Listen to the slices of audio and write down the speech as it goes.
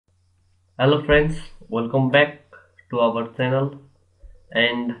Hello friends, welcome back to our channel.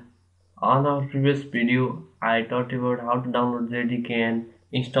 And on our previous video I talked about how to download JDK and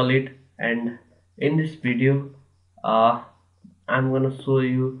install it, and in this video uh, I'm gonna show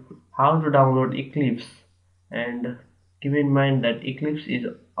you how to download Eclipse. And keep in mind that Eclipse is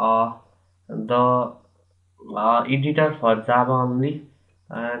the editor for Java only,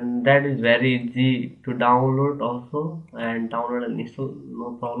 and that is very easy to download also, and download and install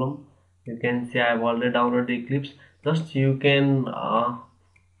no problem. You can see I've already downloaded Eclipse. Just you can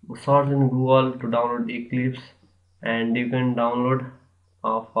search in Google to download Eclipse, and you can download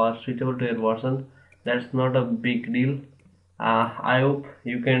for suitable to your version. That's not a big deal. I hope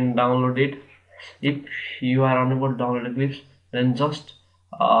you can download it. If you are unable to download Eclipse, then just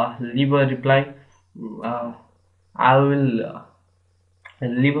leave a reply. uh, I will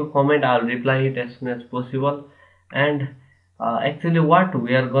leave a comment. I'll reply it as soon as possible. And actually what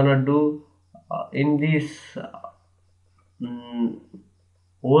we are gonna do in this mm,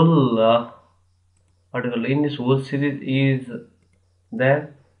 whole article, in this whole series, is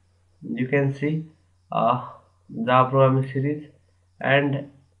there you can see uh, Java programming series, and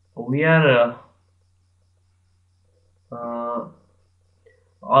we are uh,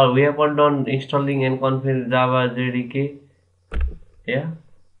 or we have worked on installing and configuring Java JDK. Yeah.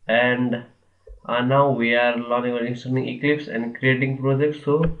 And now we are learning about installing Eclipse and creating projects.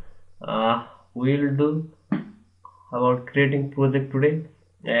 So we'll do about creating project today.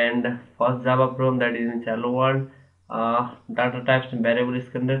 And first Java program, that is in shallow world, data types and variable is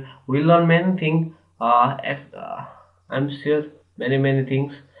considered. We'll learn many things. I'm sure many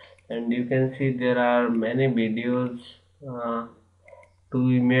things, and you can see there are many videos uh, to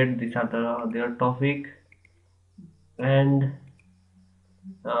be made. These are their topic. And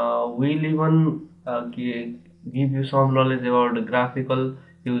we'll even give you some knowledge about the graphical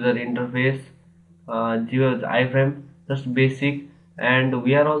user interface, GUI iframe, just basic. And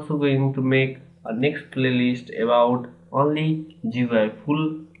we are also going to make a next playlist about only GUI,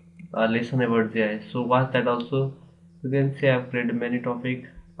 full lesson about GUI. So watch that also. You can see I've created many topics.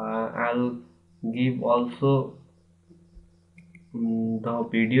 I'll give also the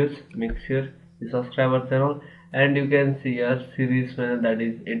videos. Make sure you subscribe our channel. And you can see a series winner, that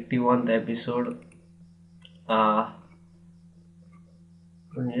is 81st episode. uh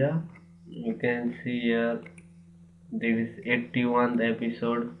yeah, you can see here there is 81st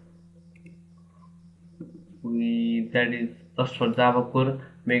episode. We That is just for Java core.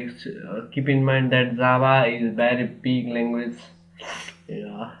 Keep in mind that Java is very big language.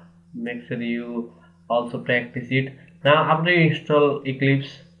 Yeah, make sure you also practice it. Now after you install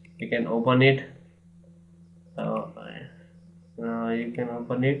Eclipse, you can open it. uh, you can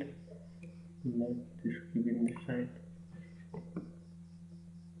open it. Let this keep in this side.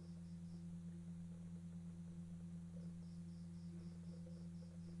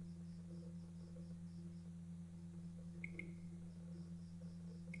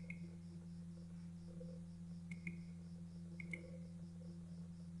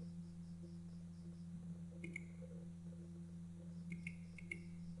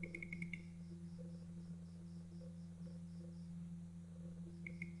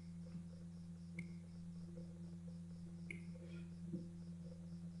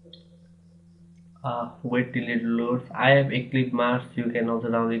 Wait till it loads. I have Eclipse Mars. You can also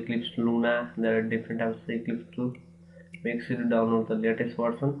download Eclipse Luna. There are different types of Eclipse too. Make sure to download the latest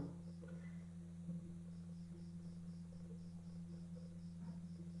version.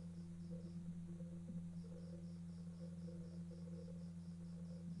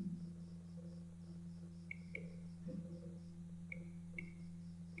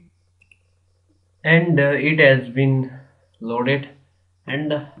 And it has been loaded.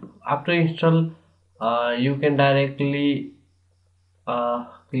 And after install, you can directly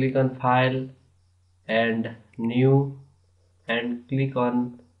click on File and New, and click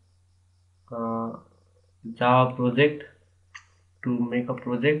on uh, Java project to make a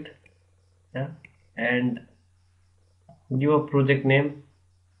project. Yeah, and give a project name.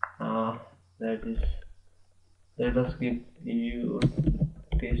 That is, let us give you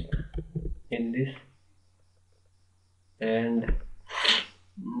test in this. And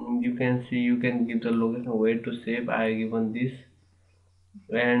you can see you can give the location where to save. I given this.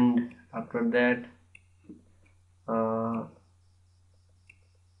 And after that uh,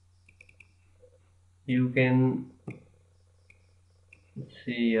 you can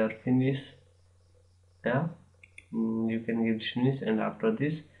see your finish. Yeah. You can give finish, and after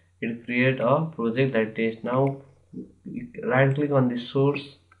this it create a project that is. Now right click on the source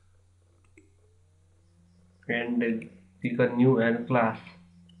and click on new and class.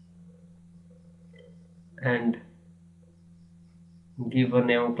 and give a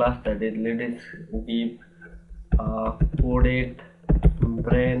name class, that is, let us give coded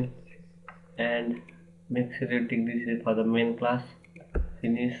brain, and make sure you take this is for the main class.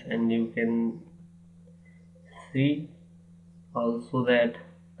 Finish, and you can see also that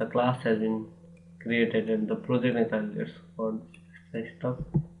the class has been created and the project and calendars for this stuff.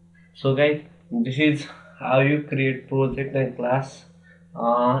 So guys, this is how you create project and class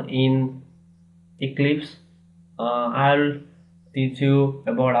in Eclipse. I'll teach you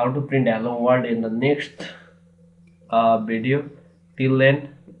about how to print hello world in the next video. Till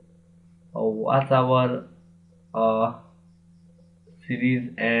then, watch our uh, series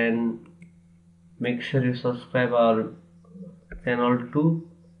and make sure you subscribe our channel too.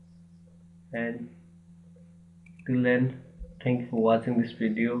 And till then, thank you for watching this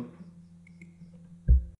video.